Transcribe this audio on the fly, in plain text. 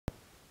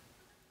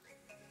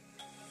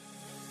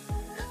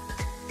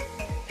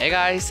Hey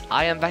guys,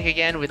 I am back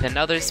again with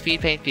another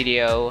speed paint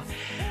video.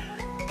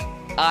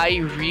 I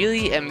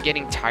really am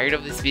getting tired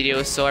of this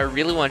video, so I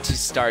really want to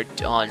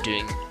start on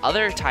doing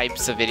other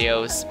types of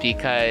videos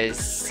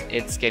because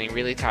it's getting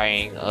really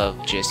tiring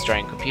of just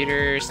drawing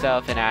computer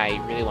stuff, and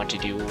I really want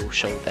to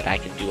show that I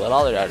can do a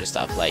lot of other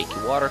stuff like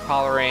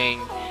watercoloring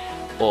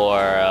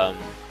or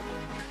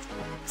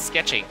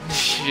sketching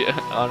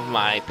on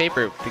my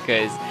paper,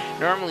 because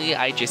normally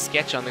I just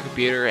sketch on the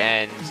computer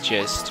and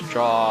just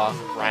draw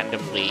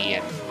randomly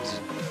and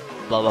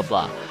blah blah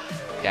blah,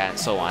 yeah, and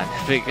so on,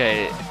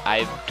 because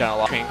I've done a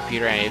lot of training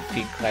computer and I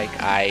think like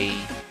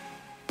I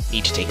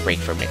need to take a break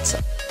from it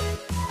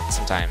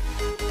sometime.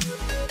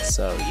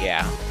 So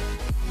yeah.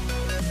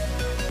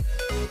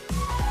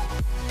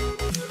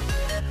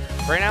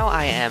 Right now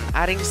I am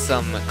adding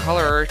some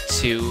color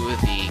to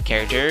the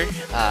character,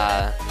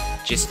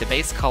 just the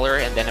base color,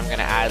 and then I'm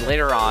gonna add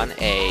later on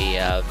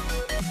a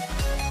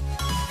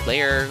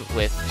layer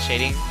with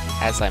shading,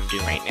 as I'm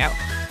doing right now.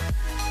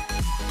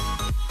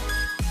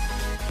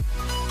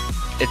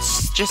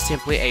 It's just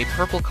simply a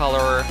purple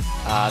color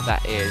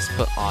that is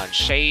put on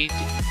shade,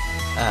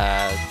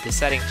 the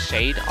setting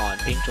shade on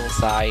paint tool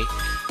side,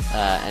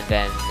 and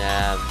then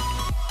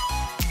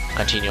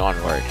continue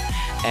onward.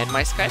 And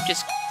my Skype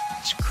just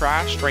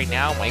crashed right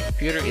now. My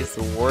computer is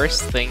the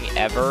worst thing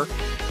ever.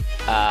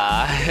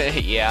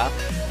 Yeah.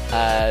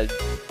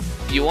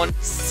 You won't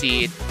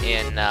see it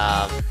in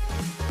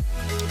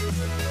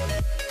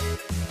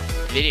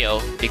video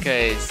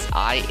because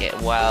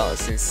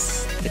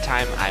since the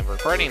time I'm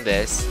recording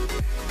this,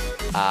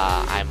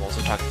 I'm also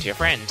talking to a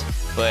friend,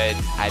 but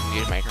I've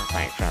muted my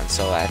microphone,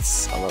 so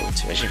that's a little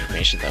too much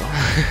information though.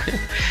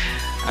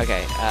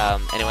 Okay,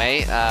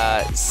 anyway,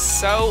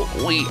 so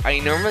when I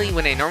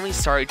normally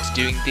start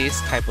doing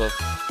this type of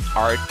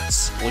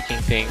arts looking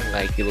thing,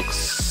 like it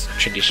looks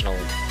traditional,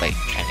 like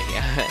kinda,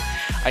 yeah.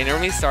 I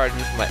normally start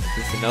with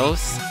the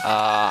nose.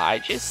 I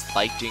just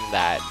like doing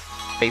that,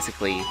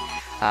 basically,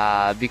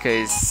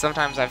 because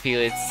sometimes I feel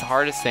it's the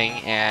hardest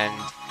thing and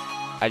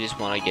I just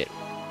want to get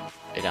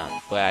it done.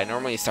 But I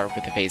normally start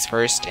with the face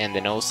first, and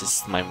the nose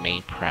is my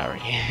main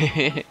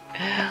priority.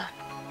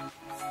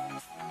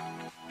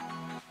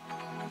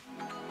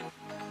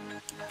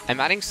 I'm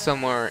adding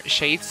some more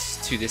shades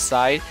to the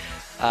side.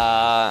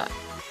 I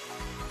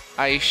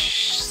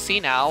see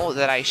now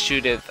that I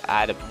should have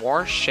added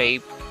more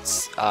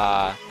shapes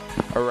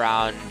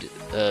around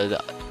the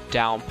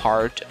down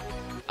part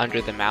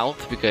under the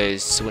mouth,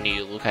 because when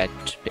you look at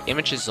the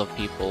images of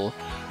people,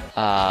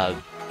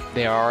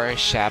 there are a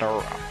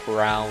shadow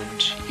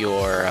around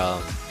your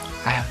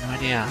I have no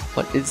idea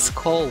what it's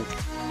called.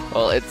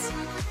 Well, it's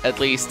at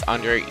least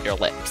under your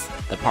lips,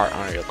 the part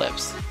under your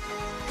lips,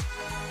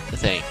 the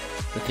thing.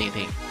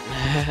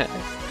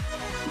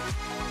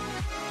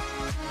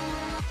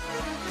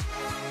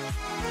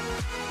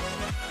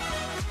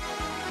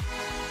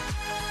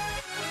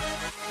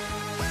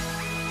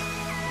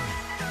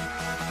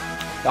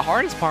 The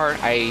hardest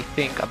part, I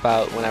think,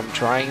 about when I'm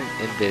drawing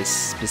in this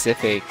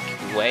specific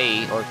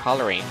way or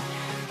coloring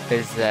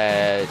is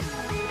to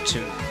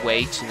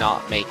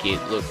not make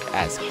it look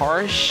as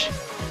harsh,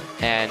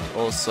 and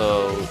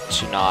also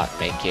to not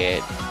make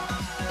it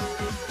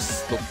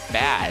look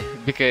bad,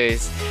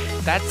 because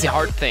that's the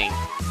hard thing,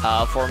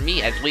 for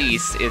me at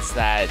least, is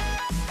that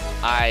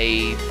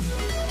I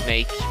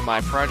make my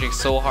projects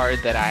so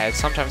hard that I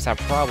sometimes have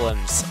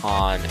problems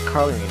on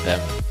coloring them.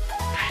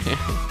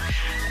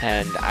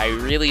 And I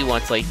really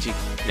want to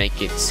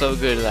make it so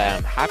good that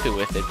I'm happy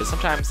with it, but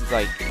sometimes it's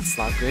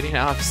not good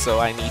enough, so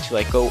I need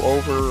to go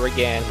over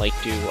again,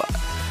 do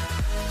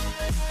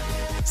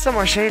some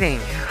more shading.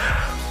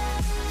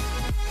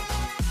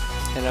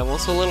 And I'm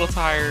also a little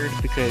tired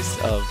because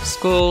of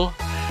school.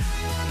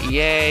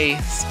 Yay,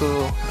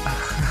 school.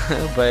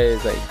 But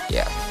it's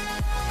yeah,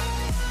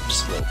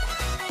 just a little.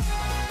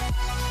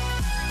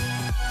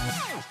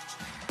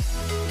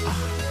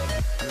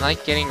 I'm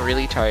getting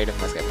really tired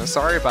of my Skype. I'm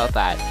sorry about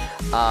that.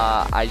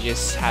 I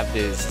just have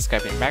this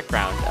Skype in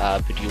background,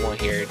 but you won't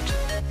hear it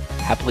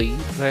happily.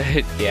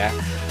 But yeah,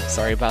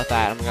 sorry about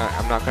that.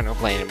 I'm not gonna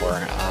play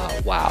anymore.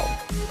 Wow.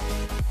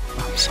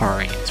 I'm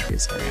sorry. It's really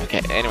sorry.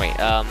 Okay. Anyway,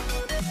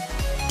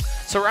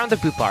 so around the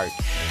poop part,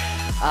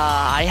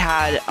 I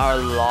had a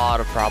lot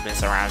of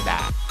problems around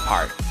that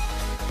part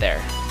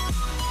there.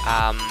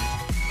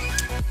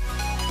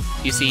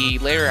 You see,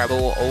 later I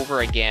will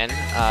over again,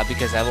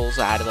 because I've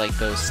also added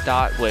those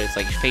dot where it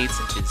fades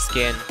into the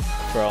skin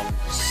from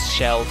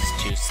shells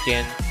to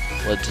skin.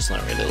 Well, it does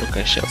not really look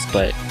like shells,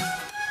 but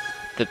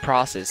the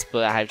process.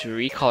 But I have to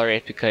recolor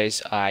it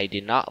because I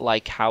did not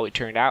like how it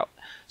turned out,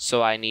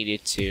 so I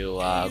needed to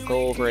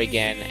go over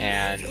again.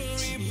 And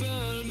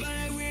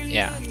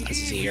yeah, as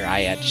you see here,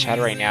 I add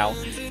shadow right now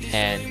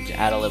and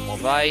add a little more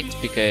white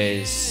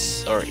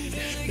because, or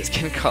the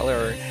skin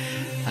color,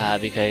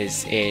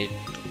 because it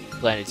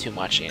blended too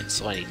much in,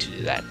 so I need to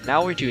do that.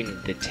 Now we're doing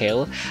the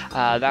tail.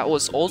 That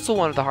was also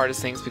one of the hardest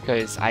things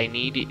because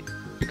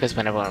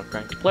whenever I'm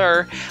going to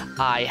blur,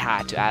 I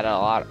had to add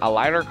a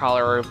lighter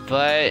color,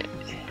 but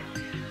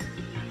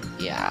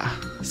yeah,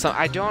 So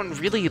I don't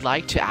really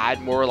like to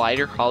add more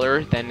lighter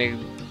color than the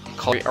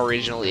color it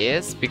originally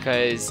is,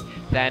 because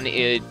then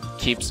it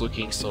keeps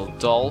looking so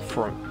dull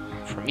for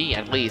me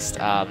at least.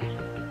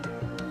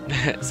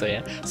 So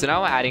yeah, so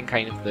now I'm adding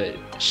kind of the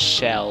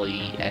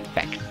shelly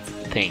effect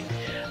thing,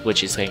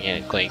 which is going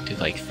to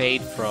like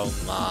fade from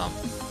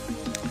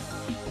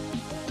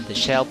the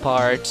shell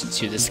part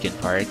to the skin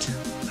part,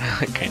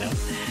 kind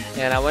of.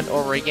 And I went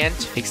over again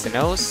to fix the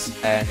nose,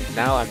 and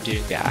now I'm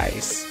doing the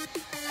eyes.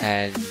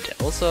 And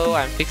also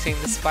I'm fixing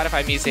the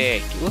Spotify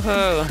music.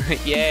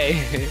 Woohoo!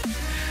 Yay!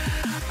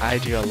 I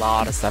do a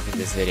lot of stuff in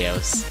these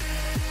videos.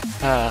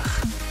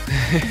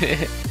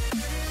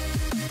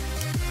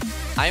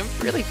 I'm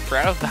really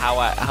proud of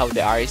how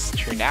the eyes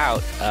turned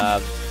out.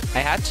 I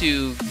had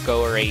to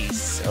go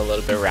erase a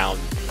little bit around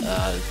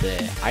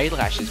the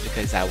eyelashes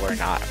because I were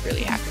not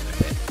really happy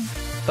with it.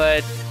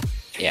 But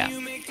yeah.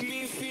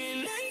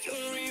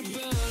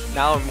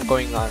 Now I'm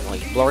going on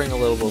like blurring a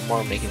little bit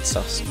more, making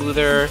stuff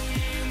smoother.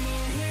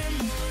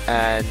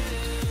 And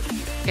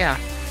yeah.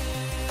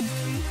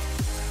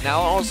 Now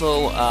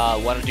also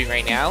what I'm doing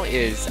right now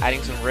is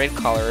adding some red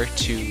color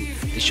to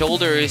the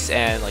shoulders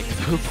and like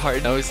the blue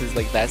part, noses,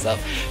 like that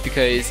stuff,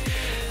 because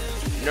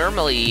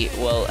normally,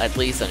 well, at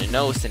least on the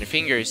nose and the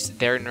fingers,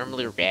 they're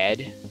normally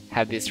red,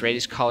 have this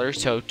reddish color.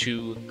 So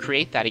to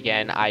create that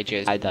again, I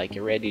just add like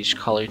a reddish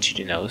color to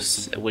the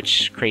nose,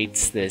 which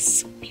creates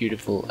this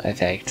beautiful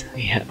effect.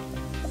 Yeah.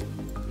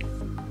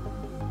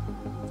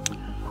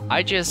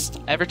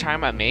 Every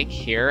time I make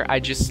here, I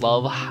just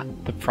love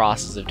the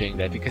process of doing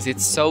that because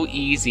it's so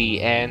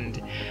easy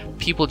and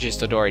people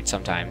just adore it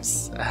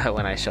sometimes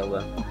when I show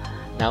them.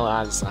 Now I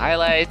have some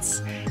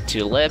highlights to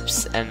the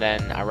lips and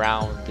then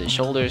around the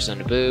shoulders and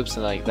the boobs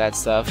and like that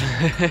stuff.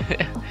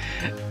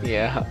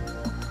 Yeah.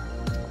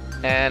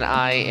 And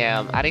I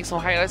am adding some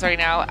highlights right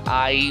now.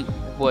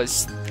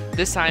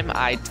 This time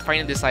I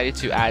finally decided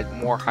to add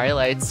more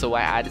highlights, so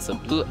I added some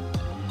blue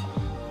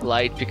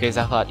light because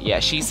I thought, yeah,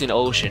 she's in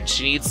ocean,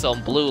 she needs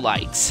some blue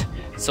lights.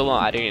 So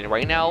I'm adding it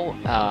right now.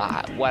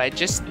 What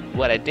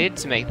I did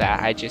to make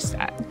that, I just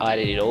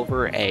added it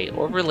over a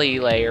overlay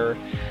layer,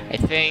 I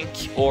think,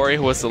 or it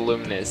was a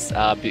luminous.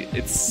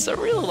 It's a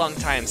really long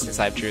time since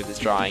I've drew this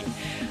drawing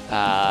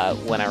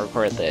when I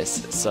recorded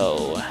this,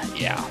 so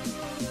yeah.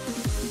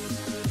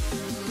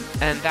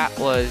 And that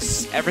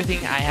was everything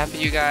I have for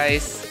you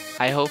guys.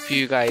 I hope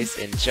you guys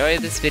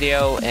enjoyed this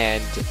video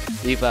and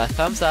leave a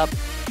thumbs up,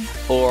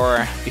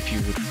 or if you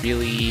would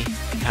really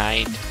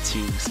kind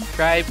to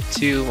subscribe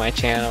to my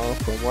channel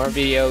for more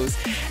videos,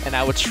 and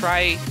I will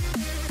try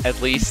at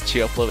least to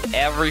upload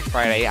every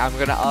Friday. I'm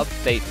gonna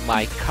update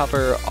my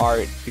cover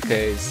art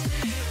because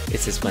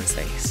it's this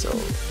Wednesday, so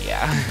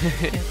yeah.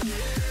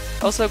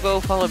 Also go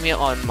follow me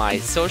on my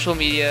social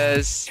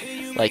medias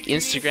like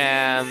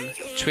Instagram,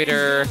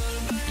 Twitter,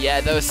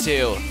 yeah, those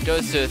two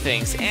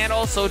things, and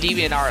also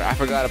DeviantArt, I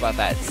forgot about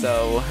that,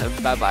 so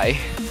bye bye.